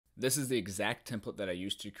This is the exact template that I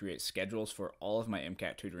used to create schedules for all of my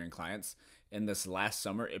MCAT tutoring clients. In this last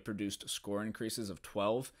summer, it produced score increases of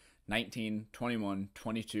 12, 19, 21,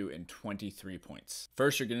 22, and 23 points.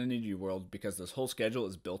 First, you're going to need UWorld because this whole schedule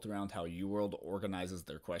is built around how UWorld organizes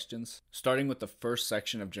their questions. Starting with the first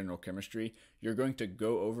section of general chemistry, you're going to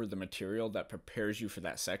go over the material that prepares you for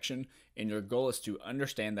that section, and your goal is to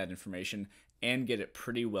understand that information and get it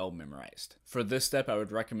pretty well memorized. For this step, I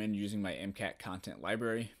would recommend using my MCAT content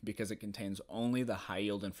library because it contains only the high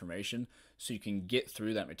yield information, so you can get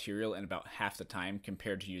through that material in about half the time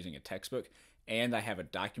compared to using a textbook. And I have a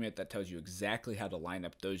document that tells you exactly how to line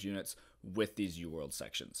up those units with these UWorld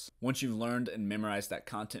sections. Once you've learned and memorized that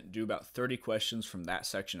content, do about 30 questions from that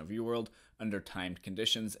section of UWorld under timed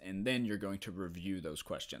conditions, and then you're going to review those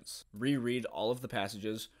questions. Reread all of the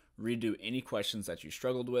passages, redo any questions that you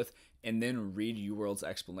struggled with, and then read UWorld's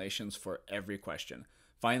explanations for every question.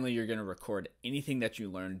 Finally, you're going to record anything that you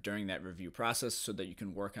learned during that review process so that you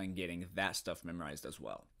can work on getting that stuff memorized as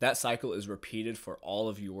well. That cycle is repeated for all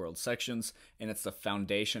of UWorld sections, and it's the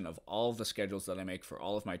foundation of all of the schedules that I make for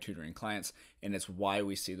all of my tutoring clients, and it's why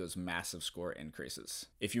we see those massive score increases.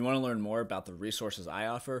 If you want to learn more about the resources I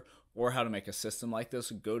offer or how to make a system like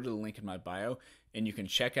this, go to the link in my bio and you can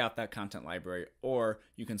check out that content library, or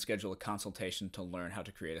you can schedule a consultation to learn how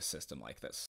to create a system like this.